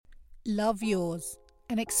Love Yours,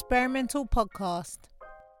 an experimental podcast.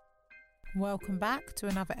 Welcome back to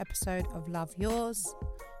another episode of Love Yours.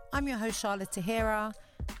 I'm your host, Charlotte Tahira,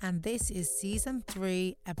 and this is season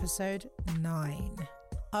 3, episode 9.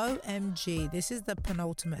 OMG, this is the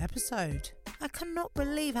penultimate episode. I cannot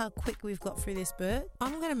believe how quick we've got through this book.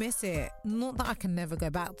 I'm going to miss it. Not that I can never go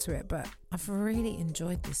back to it, but I've really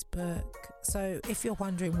enjoyed this book. So if you're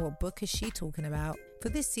wondering what book is she talking about, for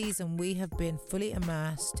this season we have been fully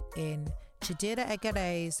immersed in Chidera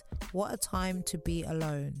Egade's What a Time to Be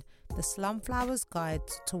Alone, the Slumflower's Guide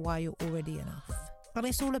to Why You're Already Enough. And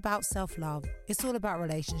it's all about self-love. It's all about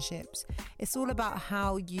relationships. It's all about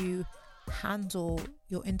how you handle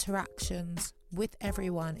your interactions with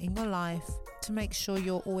everyone in your life to make sure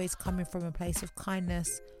you're always coming from a place of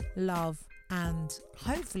kindness, love, and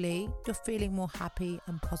hopefully you're feeling more happy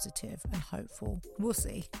and positive and hopeful. We'll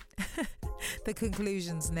see. The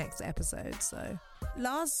conclusions next episode. So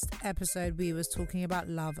last episode we was talking about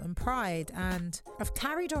love and pride, and I've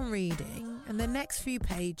carried on reading, and the next few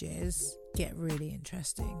pages get really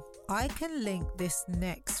interesting. I can link this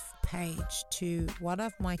next page to one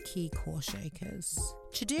of my key core shakers.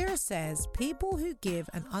 Chidera says people who give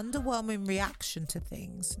an underwhelming reaction to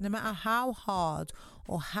things, no matter how hard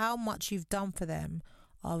or how much you've done for them,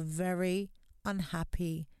 are very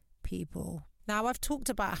unhappy people. Now, I've talked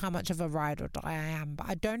about how much of a ride or die I am, but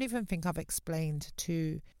I don't even think I've explained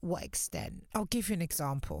to what extent. I'll give you an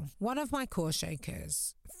example. One of my core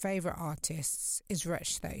shakers' favourite artists is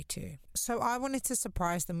Wretch 32. So I wanted to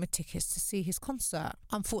surprise them with tickets to see his concert.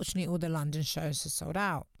 Unfortunately, all the London shows are sold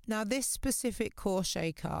out. Now, this specific core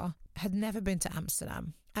shaker had never been to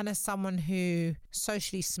Amsterdam. And as someone who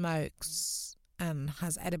socially smokes and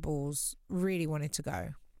has edibles, really wanted to go.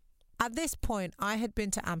 At this point, I had been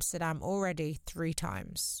to Amsterdam already 3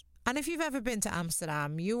 times. And if you've ever been to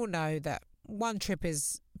Amsterdam, you will know that 1 trip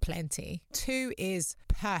is plenty. 2 is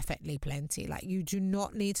perfectly plenty. Like, you do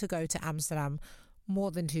not need to go to Amsterdam more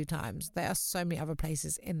than 2 times. There are so many other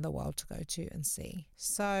places in the world to go to and see.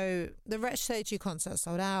 So the Wretch 32 concert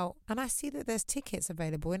sold out, and I see that there's tickets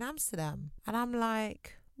available in Amsterdam. And I'm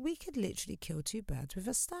like, we could literally kill 2 birds with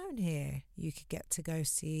a stone here. You could get to go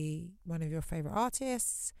see one of your favourite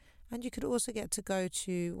artists, and you could also get to go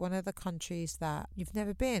to one of the countries that you've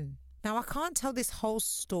never been. Now, I can't tell this whole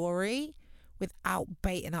story without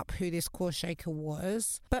baiting up who this core shaker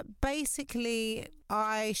was. But basically,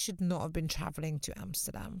 I should not have been travelling to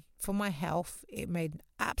Amsterdam. For my health, it made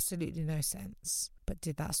absolutely no sense. But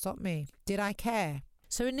did that stop me? Did I care?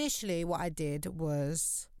 So initially, what I did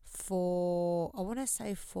was for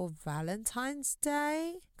Valentine's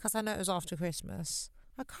Day, because I know it was after Christmas.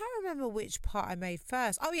 I can't remember which part I made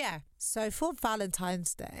first. Oh, yeah. So for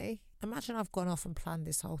Valentine's Day, imagine I've gone off and planned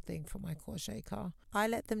this whole thing for my core shaker. I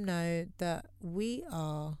let them know that we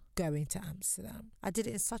are going to Amsterdam. I did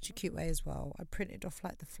it in such a cute way as well. I printed off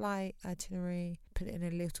like the flight itinerary, put it in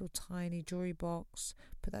a little tiny jewelry box,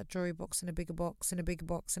 put that jewelry box in a bigger box, in a bigger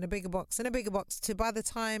box, in a bigger box, in a bigger box. To by the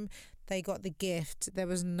time they got the gift,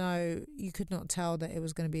 you could not tell that it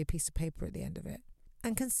was going to be a piece of paper at the end of it.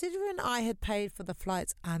 And considering I had paid for the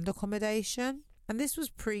flights and accommodation, and this was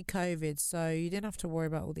pre-COVID, so you didn't have to worry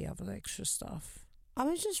about all the other extra stuff, I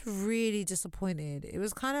was just really disappointed. It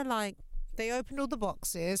was kind of like they opened all the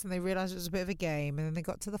boxes and they realised it was a bit of a game, and then they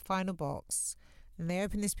got to the final box and they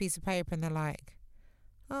opened this piece of paper and they're like,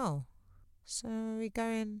 oh, so we're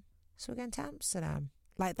going to Amsterdam.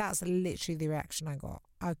 Like, that's literally the reaction I got.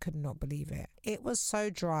 I could not believe it. It was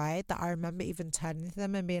so dry that I remember even turning to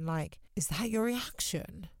them and being like, is that your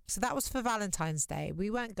reaction? So that was for Valentine's Day.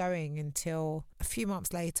 We weren't going until a few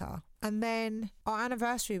months later. And then our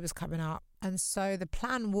anniversary was coming up. And so the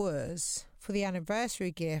plan was for the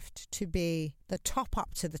anniversary gift to be the top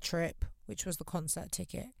up to the trip, which was the concert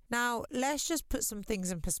ticket. Now, let's just put some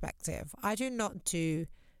things in perspective. I do not do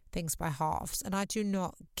things by halves, and I do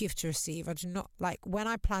not give to receive. I do not, like, when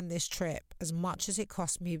I planned this trip, as much as it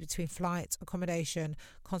cost me between flights, accommodation,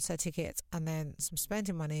 concert tickets, and then some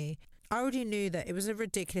spending money, I already knew that it was a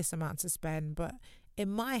ridiculous amount to spend. But in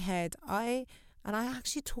my head, I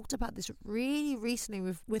actually talked about this really recently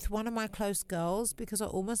with one of my close girls, because I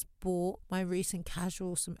almost bought my recent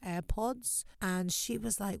casual some AirPods, and she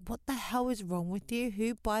was like, what the hell is wrong with you?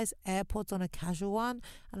 Who buys AirPods on a casual one?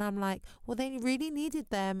 And I'm like, well, they really needed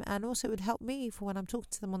them, and also it would help me for when I'm talking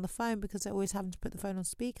to them on the phone, because they're always having to put the phone on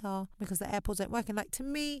speaker because the AirPods aren't working. Like, to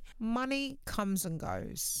me, money comes and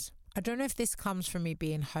goes. I don't know if this comes from me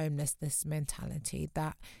being homeless, this mentality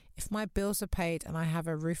that if my bills are paid and I have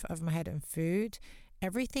a roof over my head and food,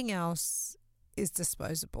 everything else is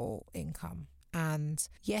disposable income. And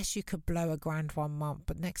yes, you could blow £1,000 one month,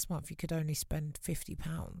 but next month you could only spend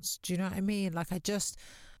 £50. Do you know what I mean? Like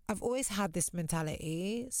I've always had this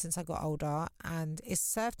mentality since I got older, and it's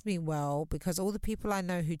served me well, because all the people I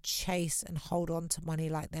know who chase and hold on to money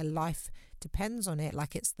like their life depends on it,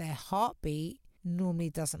 like it's their heartbeat, normally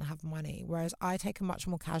doesn't have money. Whereas I take a much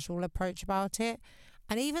more casual approach about it.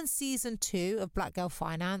 And even season 2 of Black Girl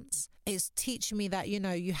Finance is teaching me that,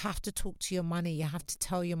 you have to talk to your money. You have to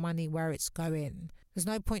tell your money where it's going. There's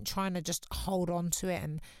no point trying to just hold on to it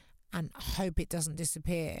and hope it doesn't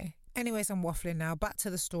disappear. Anyways, I'm waffling now. Back to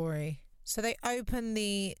the story. So they open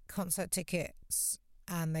the concert tickets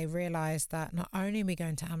and they realise that not only are we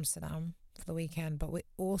going to Amsterdam for the weekend, but we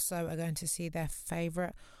also are going to see their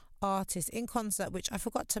favourite artist in concert, which I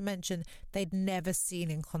forgot to mention they'd never seen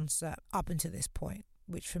in concert up until this point,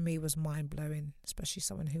 which for me was mind-blowing, especially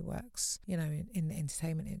someone who works, in the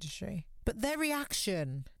entertainment industry. But their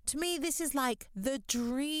reaction, to me, this is like the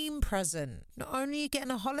dream present. Not only are you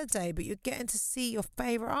getting a holiday, but you're getting to see your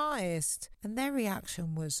favourite artist. And their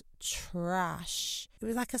reaction was trash. It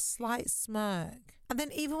was like a slight smirk. And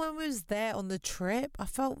then even when we was there on the trip, I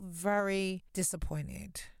felt very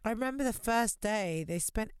disappointed. I remember the first day, they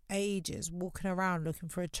spent ages walking around looking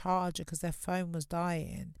for a charger because their phone was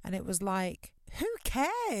dying. And it was like, who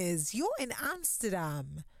cares? You're in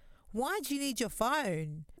Amsterdam. Why do you need your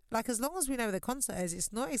phone? Like, as long as we know where the concert is,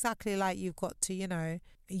 it's not exactly like you've got to,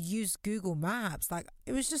 use Google Maps. Like,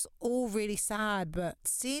 it was just all really sad. But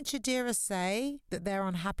seeing Shadira say that they're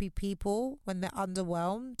unhappy people when they're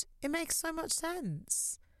underwhelmed, it makes so much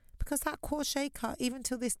sense. Because that core shaker, even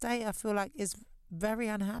till this day, I feel like is very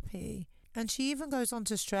unhappy. And she even goes on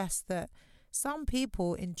to stress that some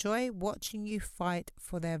people enjoy watching you fight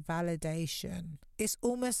for their validation. It's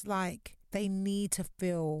almost like they need to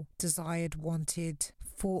feel desired, wanted,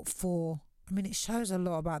 fought for. I mean, it shows a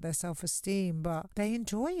lot about their self-esteem, but they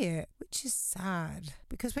enjoy it, which is sad.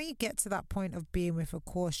 Because when you get to that point of being with a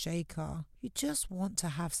core shaker, you just want to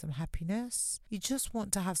have some happiness. You just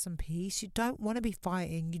want to have some peace. You don't want to be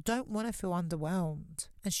fighting. You don't want to feel underwhelmed.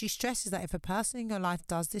 And she stresses that if a person in your life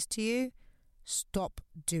does this to you, stop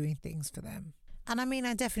doing things for them. And I mean,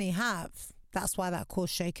 I definitely have. That's why that core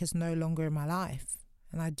shaker is no longer in my life.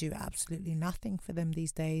 And I do absolutely nothing for them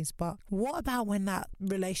these days. But what about when that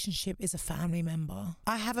relationship is a family member?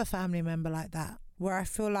 I have a family member like that, where I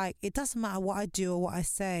feel like it doesn't matter what I do or what I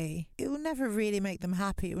say, it will never really make them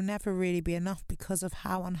happy. It will never really be enough because of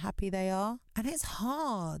how unhappy they are. And it's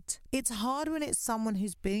hard. It's hard when it's someone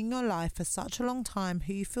who's been in your life for such a long time,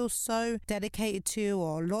 who you feel so dedicated to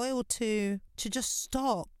or loyal to just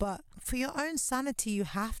stop. But for your own sanity, you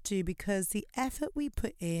have to, because the effort we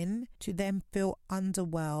put in to then feel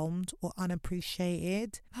underwhelmed or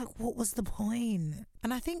unappreciated, like, what was the point?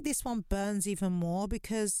 And I think this one burns even more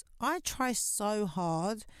because I try so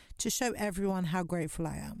hard to show everyone how grateful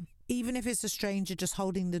I am. Even if it's a stranger just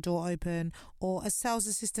holding the door open or a sales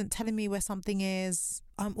assistant telling me where something is,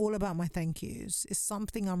 I'm all about my thank yous. It's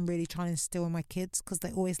something I'm really trying to instill in my kids, because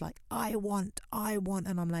they're always like, I want.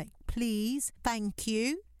 And I'm like, please, thank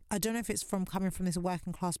you. I don't know if it's from coming from this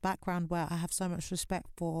working class background where I have so much respect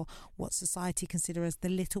for what society considers the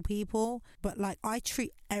little people. But like, I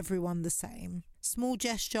treat everyone the same. Small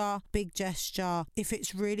gesture, big gesture. If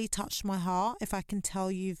it's really touched my heart, if I can tell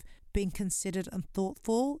you've been considered and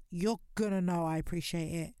thoughtful, you're gonna know I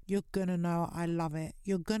appreciate it. You're gonna know I love it.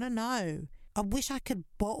 You're gonna know. I wish I could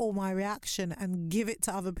bottle my reaction and give it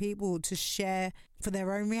to other people to share for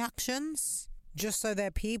their own reactions, just so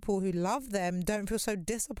their people who love them don't feel so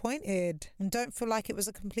disappointed and don't feel like it was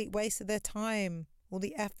a complete waste of their time. All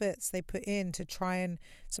the efforts they put in to try and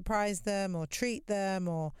surprise them or treat them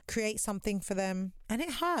or create something for them. And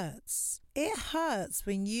it hurts. It hurts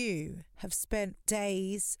when you have spent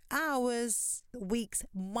days, hours, weeks,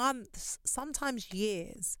 months, sometimes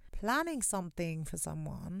years planning something for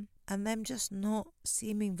someone and them just not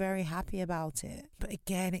seeming very happy about it. But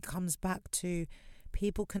again, it comes back to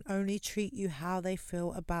people can only treat you how they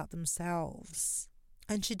feel about themselves.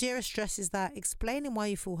 And Shadira stresses that explaining why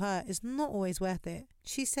you feel hurt is not always worth it.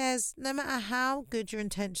 She says, no matter how good your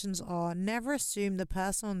intentions are, never assume the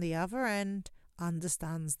person on the other end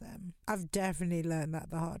understands them. I've definitely learned that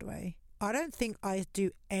the hard way. I don't think I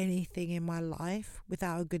do anything in my life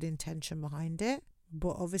without a good intention behind it.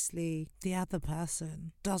 But obviously, the other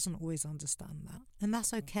person doesn't always understand that. And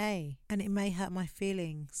that's okay. And it may hurt my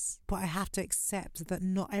feelings. But I have to accept that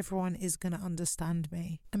not everyone is going to understand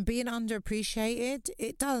me. And being underappreciated,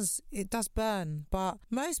 it does burn. But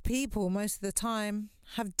most people, most of the time,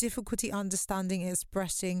 have difficulty understanding and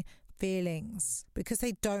expressing feelings because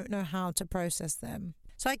they don't know how to process them.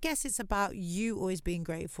 So I guess it's about you always being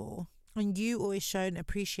grateful. And you always show an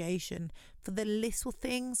appreciation for the little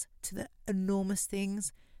things to the enormous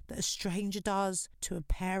things that a stranger does, to a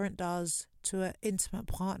parent does, to an intimate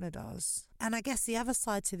partner does. And I guess the other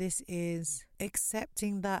side to this is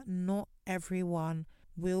accepting that not everyone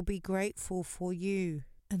will be grateful for you.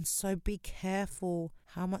 And so be careful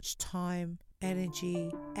how much time,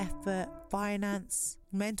 energy, effort, finance,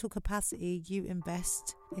 mental capacity you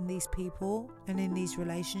invest in these people and in these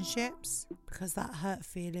relationships, because that hurt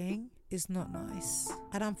feeling is not nice.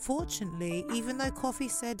 And unfortunately, even though Coffee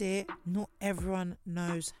said it, not everyone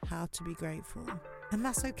knows how to be grateful. And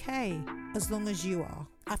that's okay, as long as you are.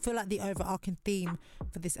 I feel like the overarching theme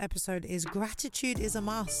for this episode is gratitude is a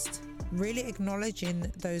must. Really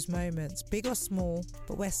acknowledging those moments, big or small,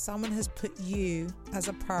 but where someone has put you as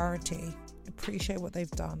a priority. Appreciate what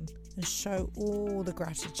they've done and show all the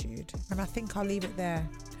gratitude. And I think I'll leave it there.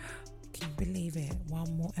 Can you believe it?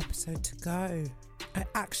 One more episode to go. I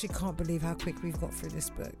actually can't believe how quick we've got through this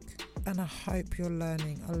book. And I hope you're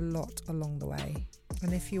learning a lot along the way.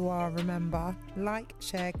 And if you are, remember, like,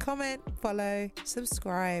 share, comment, follow,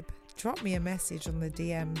 subscribe. Drop me a message on the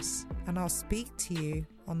DMs and I'll speak to you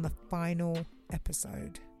on the final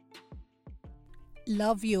episode.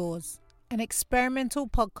 Love Yours, an experimental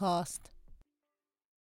podcast